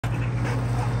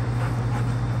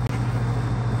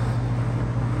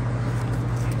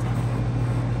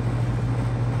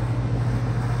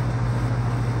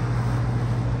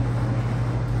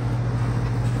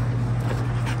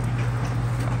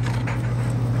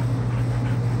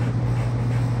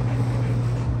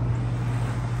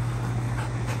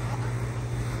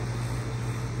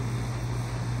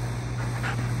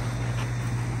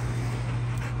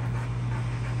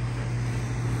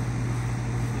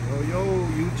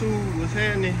what's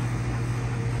happening?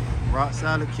 Rock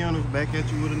Solid Kennels back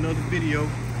at you with another video.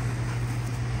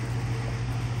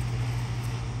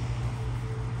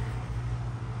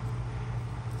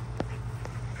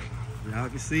 Y'all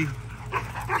can see.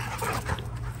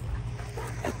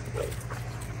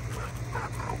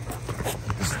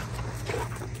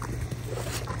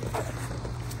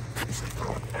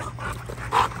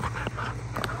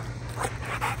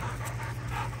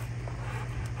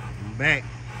 I'm back.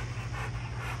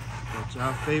 Got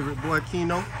y'all favorite boy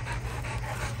Keno.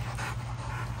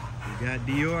 We got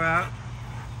Dior out.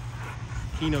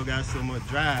 Keno got so much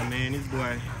drive, man. This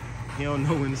boy, he don't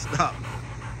know when to stop.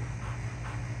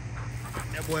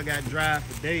 That boy got drive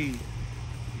for days.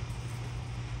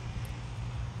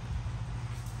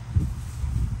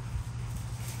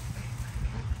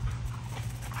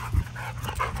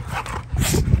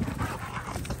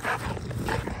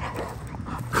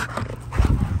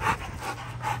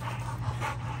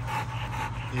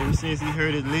 Ever since he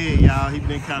hurt his leg, y'all, he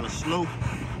been kind of slow.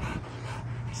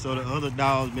 So the other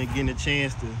dogs been getting a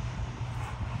chance to,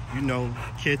 you know,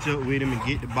 catch up with him and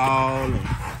get the ball and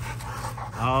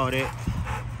all that.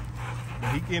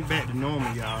 But he getting back to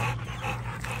normal, y'all.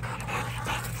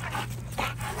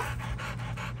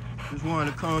 Just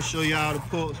wanted to come show y'all the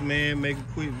pups, man. Make a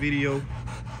quick video.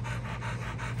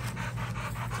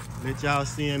 Let y'all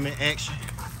see him in action.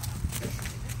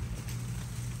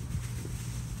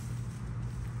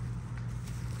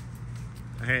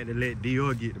 I had to let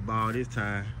Dior get the ball this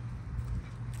time.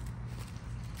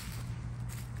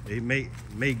 They may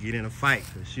get in a fight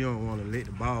because she don't want to let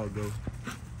the ball go.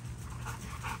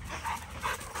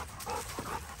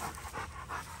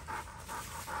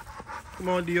 Come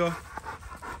on, Dior.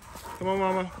 Come on,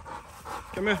 mama.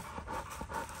 Come here.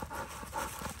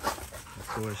 Of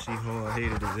course, she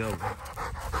hard-headed as ever.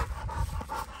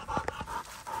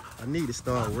 I need to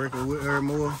start working with her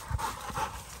more.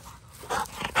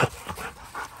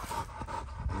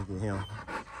 Look at him.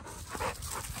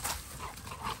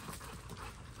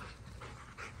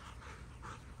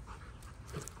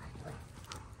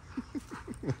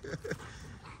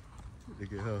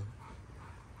 Look at her.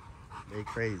 They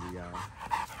crazy, y'all.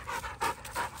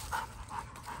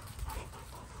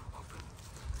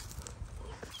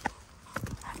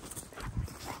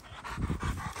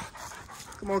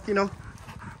 Come on, Keno.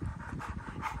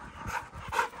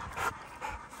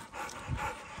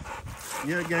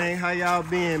 Yeah, gang, how y'all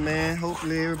been, man?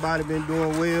 Hopefully everybody been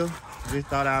doing well. Just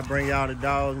thought I'd bring y'all the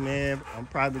dogs, man. I'm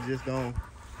probably just gonna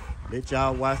let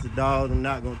y'all watch the dogs. I'm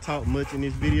not gonna talk much in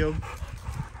this video.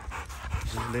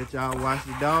 Just let y'all watch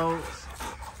the dogs.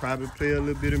 Probably play a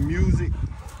little bit of music.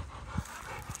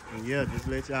 And yeah, just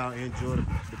let y'all enjoy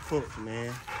the pups,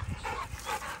 man.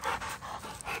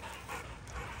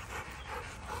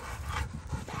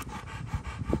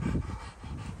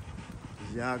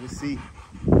 As y'all can see,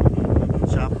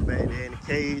 Chopper back there in the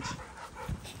cage.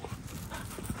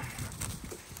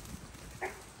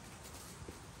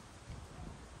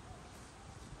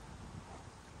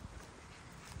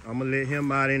 I'm gonna let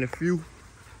him out in a few.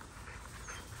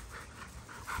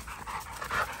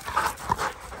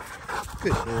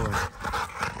 Good boy.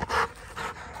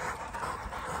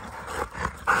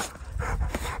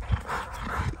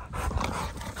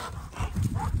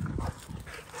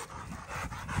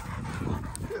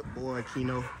 Good boy,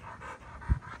 Keno.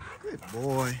 Good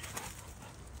boy.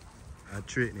 I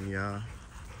tricked him, y'all.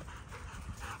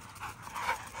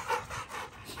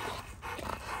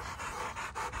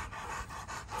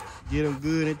 Get them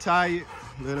good and tired.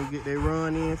 Let them get their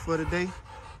run in for the day.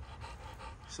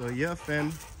 So yeah,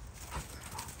 family.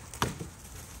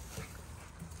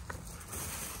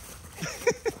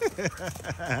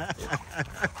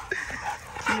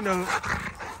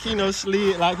 Keno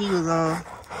slid like he was on.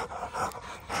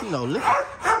 Keno, let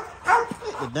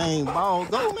the dang ball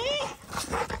go, man.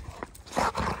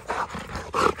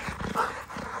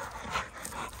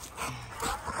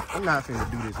 I'm not finna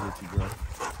do this with you, bro.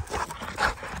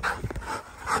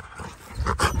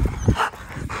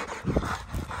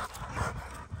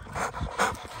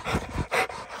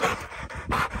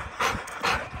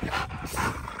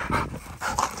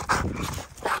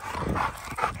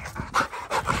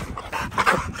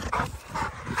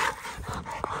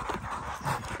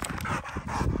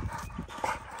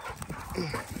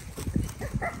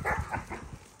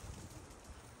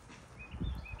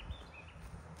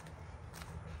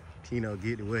 Keno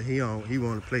get to where he on. He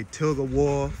want to play tug of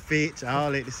war, fetch,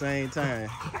 all at the same time.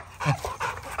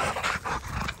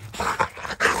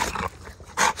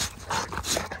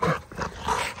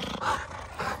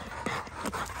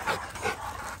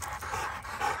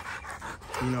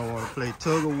 Keno want to play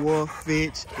tug of war,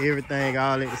 fetch, everything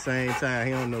all at the same time.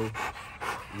 He don't know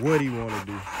what he want to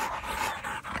do.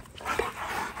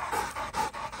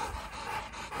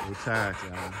 We're tired,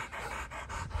 y'all.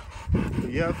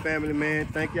 Yeah, family, man.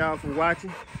 Thank y'all for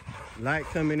watching. Like,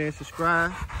 comment, and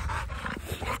subscribe.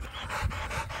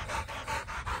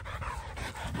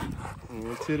 And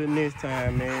until the next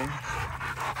time, man.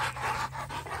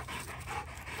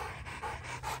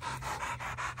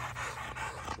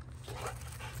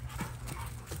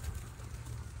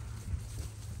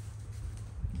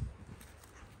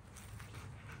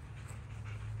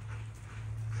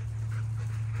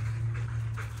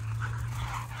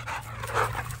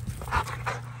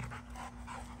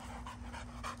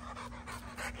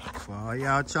 For all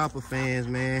y'all Chopper fans,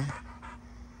 man,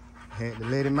 had to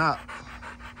let him out.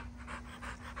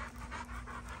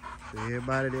 For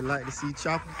everybody that like to see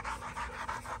Chopper,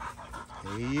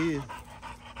 there he is.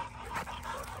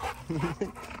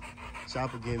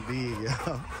 Chopper getting big,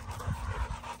 y'all.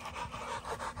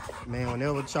 Man,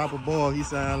 whenever Chopper ball, he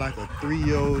sound like a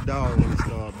 3-year-old dog when he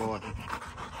start barking.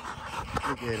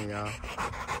 Look at him, y'all.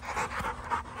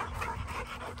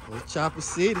 It's Chopper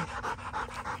City,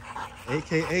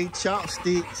 AKA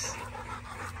Chopsticks.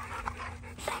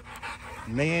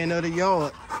 Man of the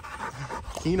yard.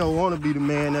 Keno want to be the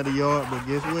man of the yard, but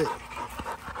guess what?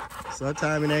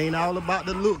 Sometimes it ain't all about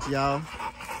the looks, y'all.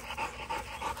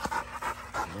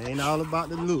 It ain't all about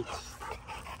the looks.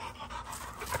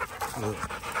 Look.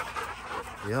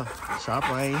 Yeah,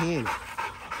 Chopper ain't hearing it.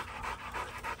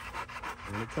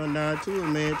 When it come down to it,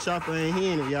 man, Chopper ain't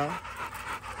hearing it, y'all.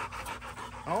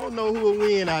 I don't know who will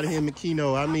win out of him and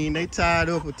Keno. I mean, they tied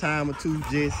up a time or two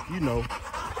just, you know,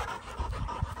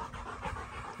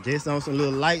 just on some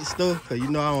little light stuff, because you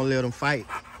know I don't let them fight.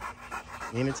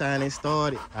 Anytime they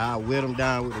started, I'll wet them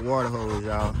down with the water hose,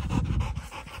 y'all.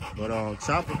 But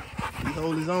Chopper, he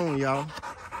hold his own, y'all.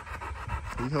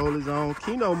 He hold his own.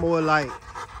 Keno more like,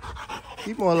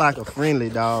 he more like a friendly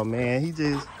dog, man.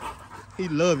 He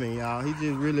loving, y'all. He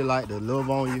just really like to love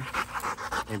on you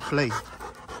and play.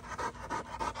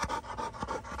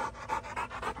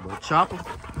 But Chopper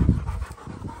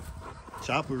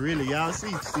really, y'all see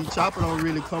Chopper don't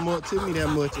really come up to me that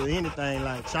much or anything.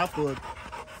 Like Chopper,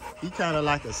 he kind of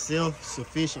like a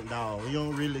self-sufficient dog. He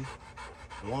don't really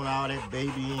want all that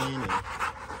babying, and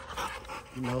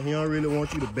you know, he don't really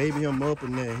want you to baby him up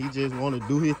and then he just want to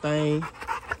do his thing.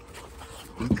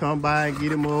 He come by and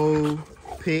get him a old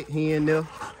pet here and there,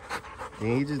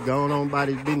 and he just going on about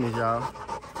his business, y'all.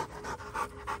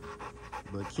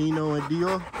 But Keno and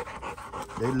Dior,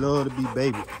 they love to be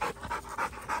babied.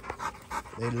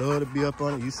 They love to be up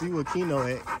on it. You see what Keno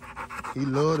at? He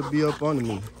love to be up under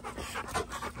me.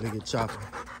 Look at Chopper.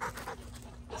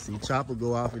 See Chopper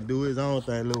go off and do his own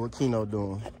thing. Look what Keno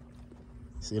doing.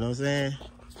 See what I'm saying?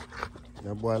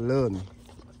 That boy love me.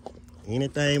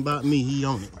 Anything about me, he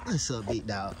on it. What's up, big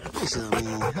dog? What's up,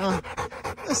 man? Huh?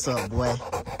 What's up, boy?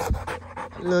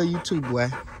 I love you too, boy.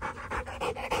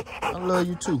 I love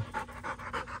you too.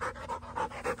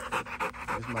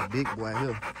 This my big boy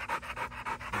here.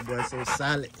 That boy so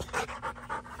solid.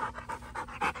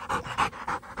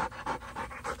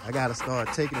 I gotta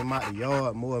start taking him out the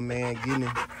yard more, man.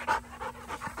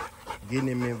 Getting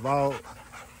him involved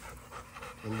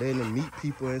and letting him meet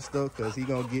people and stuff, cause he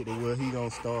gonna get to where he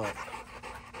gonna start,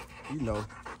 you know,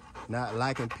 not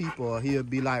liking people, or he'll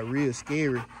be like real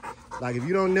scary. Like if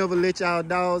you don't never let y'all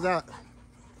dogs out,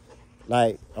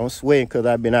 like I'm sweating cause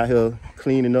I've been out here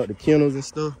cleaning up the kennels and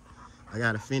stuff. I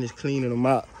gotta finish cleaning them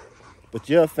out. But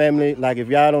your family, like if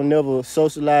y'all don't never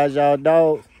socialize y'all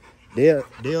dogs,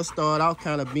 they'll start off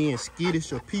kind of being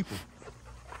skittish of people.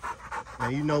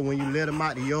 And you know, when you let them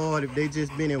out the yard, if they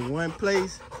just been in one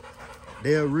place,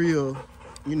 they're real,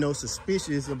 you know,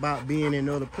 suspicious about being in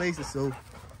other places. So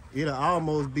it'll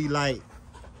almost be like,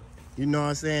 you know what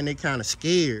I'm saying, they kind of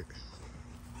scared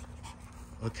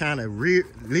or kind of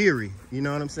leery, you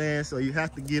know what I'm saying? So you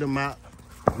have to get them out.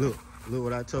 Look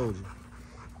what I told you.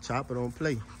 Chopper don't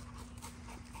play.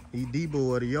 He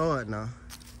Debo of the yard now.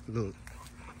 Look.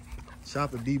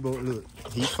 Chopper Debo, look.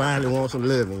 He finally wants some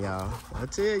loving, y'all. I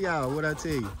tell y'all what I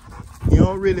tell you. He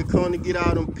don't really come to get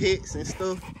all them pets and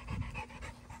stuff.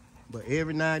 But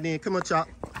every now and then, come on, Chop.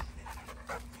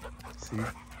 See?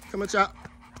 Come on, Chop.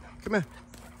 Come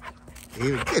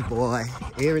here. Good boy.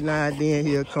 Every now and then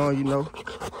he'll come, you know,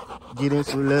 get him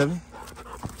some loving.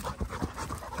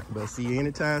 But see,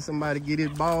 anytime somebody get his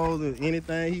balls or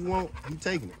anything he want, he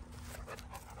taking it.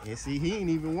 And see, he ain't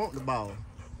even want the ball.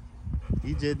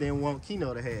 He just didn't want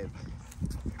Keno to have it.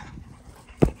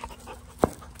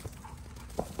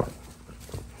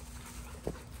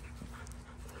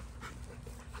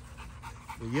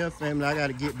 But But yeah, family, I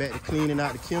gotta get back to cleaning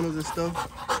out the kennels and stuff.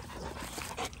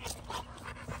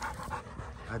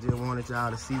 I just wanted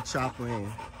y'all to see Chopper and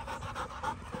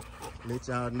let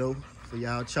y'all know for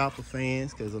y'all Chopper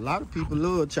fans, because a lot of people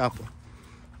love Chopper.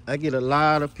 I get a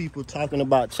lot of people talking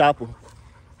about Chopper,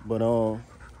 but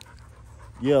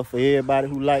yeah, for everybody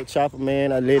who like Chopper,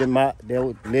 man, I let him out.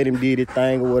 Let him do his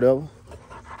thing or whatever.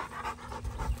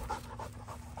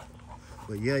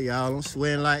 But yeah, y'all, I'm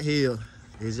sweating like hell.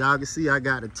 As y'all can see, I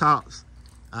got the tops.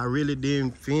 I really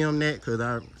didn't film that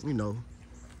because you know,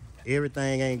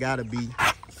 everything ain't gotta be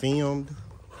filmed.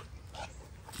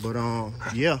 But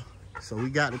yeah, so we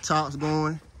got the tops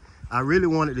going. I really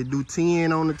wanted to do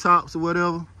 10 on the tops or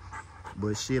whatever,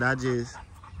 but shit, I just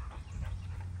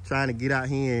trying to get out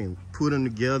here and put them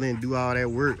together and do all that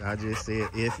work. I just said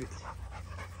F it.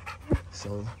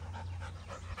 So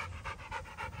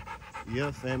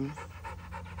yeah, family,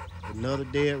 another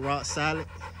day at Rock Solid.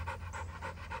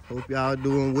 Hope y'all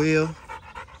doing well.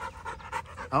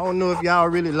 I don't know if y'all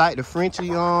really like the Frenchie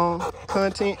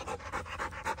content,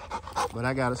 but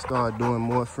I gotta start doing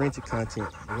more Frenchie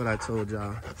content. What I told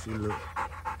y'all. See, look,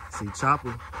 see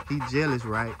Chopper, he jealous,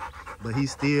 right? But he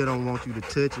still don't want you to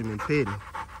touch him and pet him.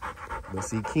 But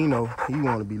see, Keno, he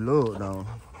want to be loved on.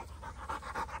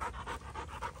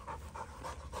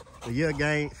 But yeah,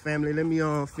 gang, family, let me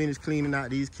finish cleaning out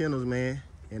these kennels, man,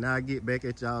 and I'll get back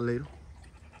at y'all later.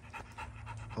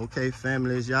 Okay,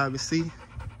 family, as y'all can see,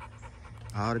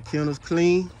 all the kennels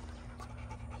clean.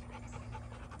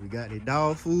 We got their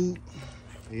dog food.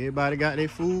 Everybody got their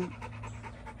food.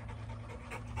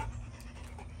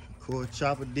 Of course,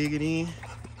 Chopper dig it in.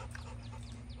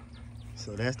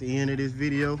 So that's the end of this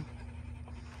video.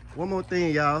 One more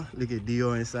thing, y'all. Look at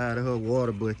Dio inside of her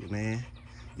water bucket, man.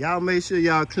 Y'all make sure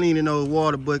y'all cleaning those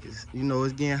water buckets. You know,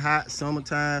 it's getting hot,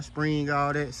 summertime, spring,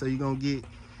 all that. So you're gonna get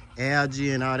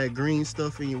algae and all that green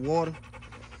stuff in your water.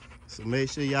 So make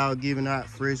sure y'all giving out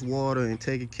fresh water and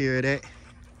taking care of that.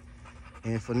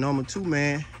 And for number 2,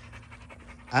 man,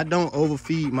 I don't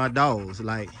overfeed my dogs.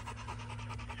 Like,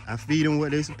 I feed them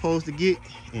what they're supposed to get,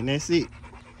 and that's it.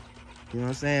 You know what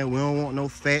I'm saying? We don't want no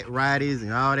fat riders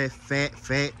and all that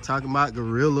fat, talking about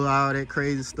gorilla, all that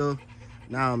crazy stuff.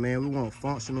 Nah, man, we want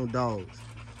functional dogs.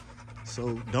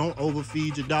 So don't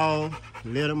overfeed your dog.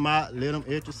 Let them out, let them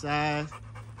exercise,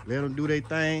 let them do their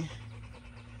thing.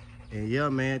 And yeah,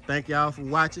 man, thank y'all for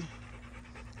watching.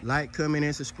 Like, comment,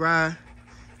 and subscribe.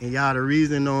 And y'all, the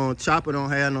reason Chopper don't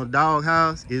have no dog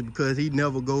house is because he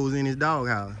never goes in his dog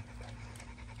house.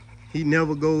 He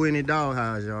never go in his dog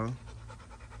house, y'all.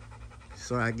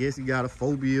 So I guess he got a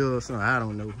phobia or something, I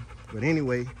don't know. But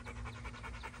anyway,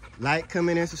 like,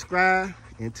 comment, and subscribe.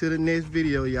 Until the next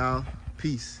video, y'all.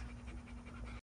 Peace.